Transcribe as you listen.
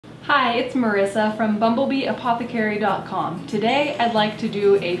Hi, it's Marisa from bumblebeeapothecary.com. Today I'd like to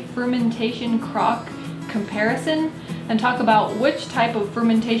do a fermentation crock comparison and talk about which type of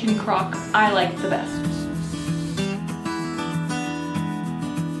fermentation crock I like the best.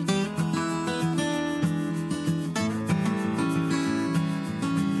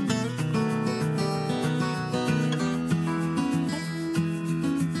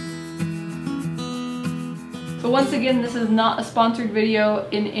 So once again, this is not a sponsored video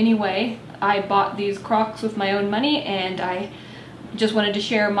in any way. I bought these crocks with my own money and I just wanted to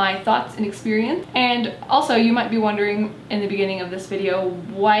share my thoughts and experience. And also, you might be wondering in the beginning of this video,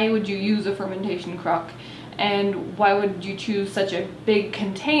 why would you use a fermentation crock? And why would you choose such a big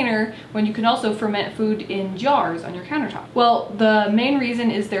container when you can also ferment food in jars on your countertop? Well, the main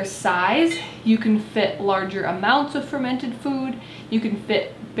reason is their size. You can fit larger amounts of fermented food. You can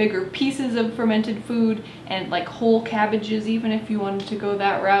fit bigger pieces of fermented food and like whole cabbages even if you wanted to go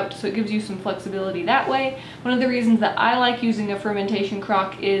that route, so it gives you some flexibility that way. One of the reasons that I like using a fermentation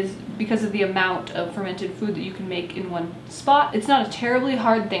crock is because of the amount of fermented food that you can make in one spot. It's not a terribly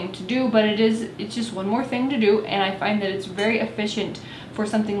hard thing to do, but it's just one more thing to do, and I find that it's very efficient for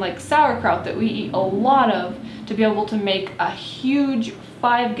something like sauerkraut that we eat a lot of, to be able to make a huge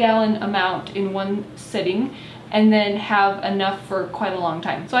 5-gallon amount in one sitting and then have enough for quite a long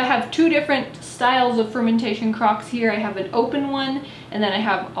time. So I have two different styles of fermentation crocks here. I have an open one and then I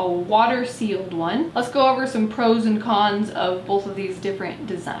have a water sealed one. Let's go over some pros and cons of both of these different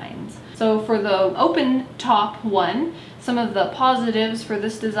designs. So for the open top one, some of the positives for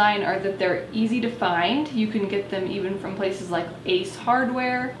this design are that they're easy to find. You can get them even from places like Ace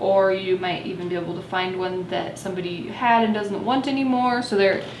Hardware, or you might even be able to find one that somebody had and doesn't want anymore. So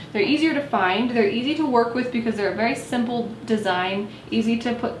they're easier to find, they're easy to work with because they're a very simple design, easy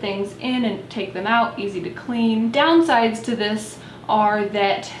to put things in and take them out, easy to clean. Downsides to this are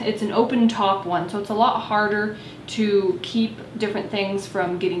that it's an open top one, so it's a lot harder to keep different things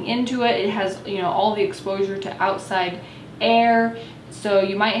from getting into it. It has, you know, all the exposure to outside air, so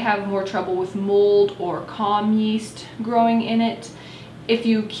you might have more trouble with mold or calm yeast growing in it. If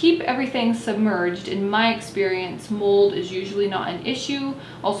you keep everything submerged, in my experience, mold is usually not an issue.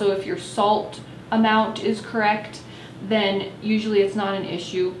 Also, if your salt amount is correct, then usually it's not an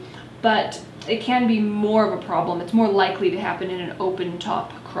issue, but it can be more of a problem. It's more likely to happen in an open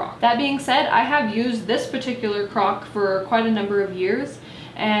top crock. That being said, I have used this particular crock for quite a number of years,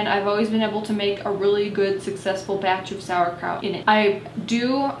 and I've always been able to make a really good successful batch of sauerkraut in it. I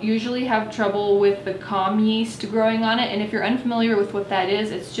do usually have trouble with the calm yeast growing on it, and if you're unfamiliar with what that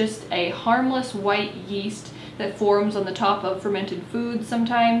is, it's just a harmless white yeast that forms on the top of fermented foods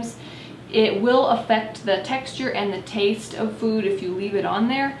sometimes. It will affect the texture and the taste of food if you leave it on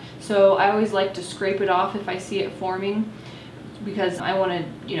there, so I always like to scrape it off if I see it forming, because I want to,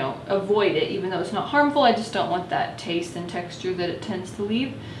 you know, avoid it. Even though it's not harmful, I just don't want that taste and texture that it tends to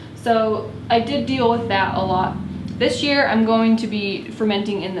leave. So I did deal with that a lot. This year I'm going to be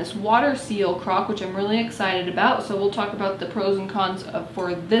fermenting in this water seal crock, which I'm really excited about, so we'll talk about the pros and cons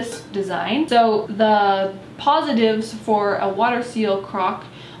for this design. So the positives for a water seal crock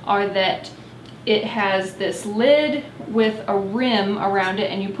are that it has this lid with a rim around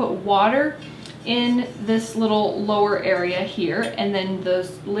it, and you put water in this little lower area here, and then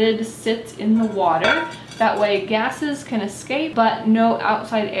the lid sits in the water. That way gases can escape, but no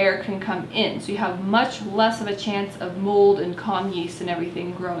outside air can come in. So you have much less of a chance of mold and calm yeast and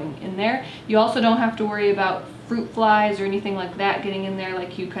everything growing in there. You also don't have to worry about fruit flies or anything like that getting in there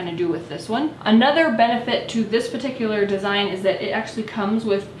like you kind of do with this one. Another benefit to this particular design is that it actually comes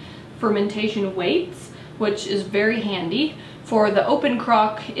with fermentation weights, which is very handy. For the open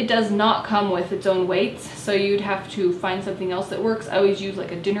crock, it does not come with its own weights, so you'd have to find something else that works. I always use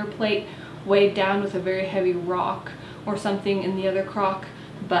like a dinner plate weighed down with a very heavy rock or something in the other crock,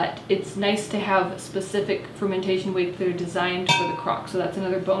 but it's nice to have specific fermentation weights that are designed for the crock, so that's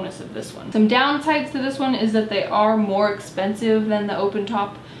another bonus of this one. Some downsides to this one is that they are more expensive than the open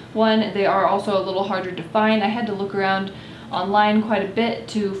top one. They are also a little harder to find. I had to look around online quite a bit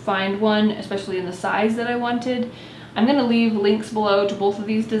to find one, especially in the size that I wanted. I'm going to leave links below to both of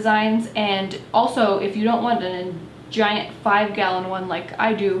these designs, and also if you don't want a giant 5-gallon one like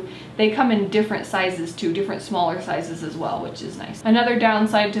I do, they come in different sizes too, different smaller sizes as well, which is nice. Another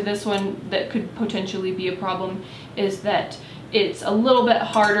downside to this one that could potentially be a problem is that it's a little bit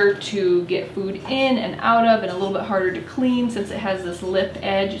harder to get food in and out of, and a little bit harder to clean since it has this lip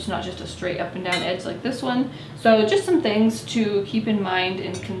edge. It's not just a straight up and down edge like this one. So just some things to keep in mind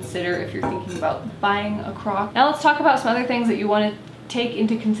and consider if you're thinking about buying a crock. Now let's talk about some other things that you want to take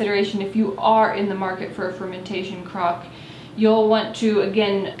into consideration if you are in the market for a fermentation crock. You'll want to,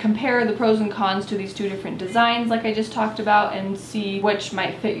 again, compare the pros and cons to these two different designs like I just talked about and see which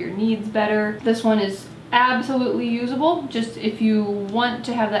might fit your needs better. This one is absolutely usable, just if you want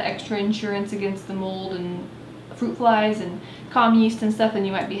to have that extra insurance against the mold and fruit flies and comm yeast and stuff, then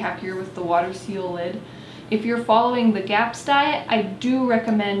you might be happier with the water seal lid. If you're following the GAPS diet, I do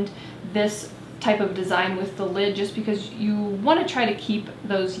recommend this type of design with the lid, just because you want to try to keep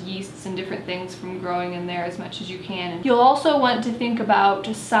those yeasts and different things from growing in there as much as you can. And you'll also want to think about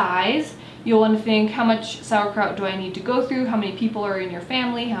size. You'll want to think, how much sauerkraut do I need to go through? How many people are in your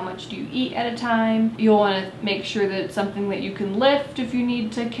family? How much do you eat at a time? You'll want to make sure that it's something that you can lift if you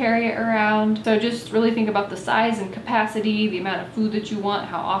need to carry it around. So just really think about the size and capacity, the amount of food that you want,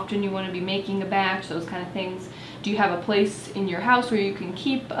 how often you want to be making a batch, those kind of things. Do you have a place in your house where you can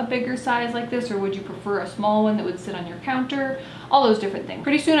keep a bigger size like this, or would you prefer a small one that would sit on your counter? All those different things.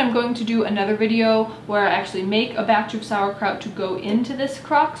 Pretty soon I'm going to do another video where I actually make a batch of sauerkraut to go into this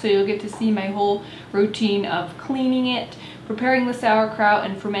crock, so you'll get to see my whole routine of cleaning it, preparing the sauerkraut,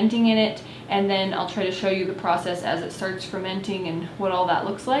 and fermenting in it, and then I'll try to show you the process as it starts fermenting and what all that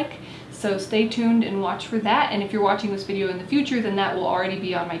looks like. So stay tuned and watch for that, and if you're watching this video in the future, then that will already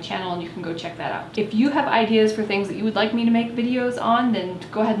be on my channel and you can go check that out. If you have ideas for things that you would like me to make videos on, then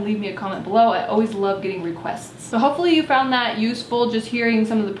go ahead and leave me a comment below. I always love getting requests. So hopefully you found that useful, just hearing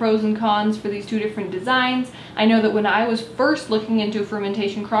some of the pros and cons for these two different designs. I know that when I was first looking into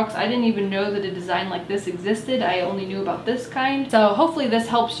fermentation crocks, I didn't even know that a design like this existed. I only knew about this kind. So hopefully this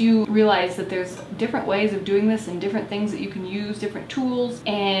helps you realize that there's different ways of doing this and different things that you can use, different tools,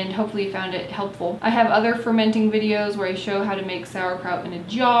 and hopefully you found it helpful. I have other fermenting videos where I show how to make sauerkraut in a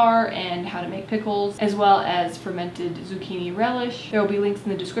jar and how to make pickles, as well as fermented zucchini relish. There will be links in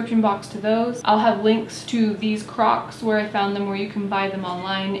the description box to those. I'll have links to these crocks where I found them, where you can buy them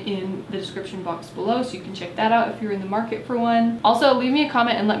online, in the description box below, so you can check that out if you're in the market for one. Also, leave me a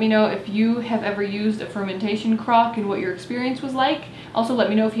comment and let me know if you have ever used a fermentation crock and what your experience was like. Also, let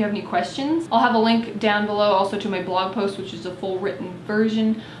me know if you have any questions. I'll have a link down below also to my blog post, which is a full written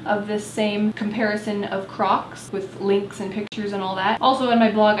version of this same comparison of crocks with links and pictures and all that. Also, on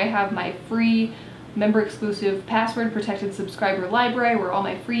my blog I have my free member exclusive password protected subscriber library, where all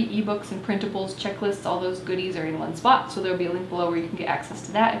my free ebooks and printables, checklists, all those goodies are in one spot. So there'll be a link below where you can get access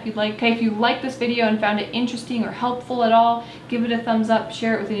to that if you'd like. Okay, if you liked this video and found it interesting or helpful at all, give it a thumbs up,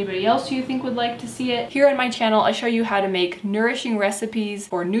 share it with anybody else who you think would like to see it. Here on my channel I show you how to make nourishing recipes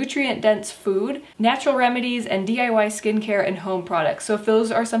for nutrient dense food, natural remedies, and DIY skincare and home products. So if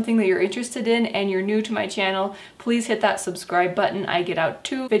those are something that you're interested in and you're new to my channel, please hit that subscribe button. I get out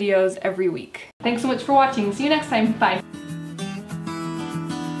 2 videos every week. Thanks so much for watching. See you next time. Bye.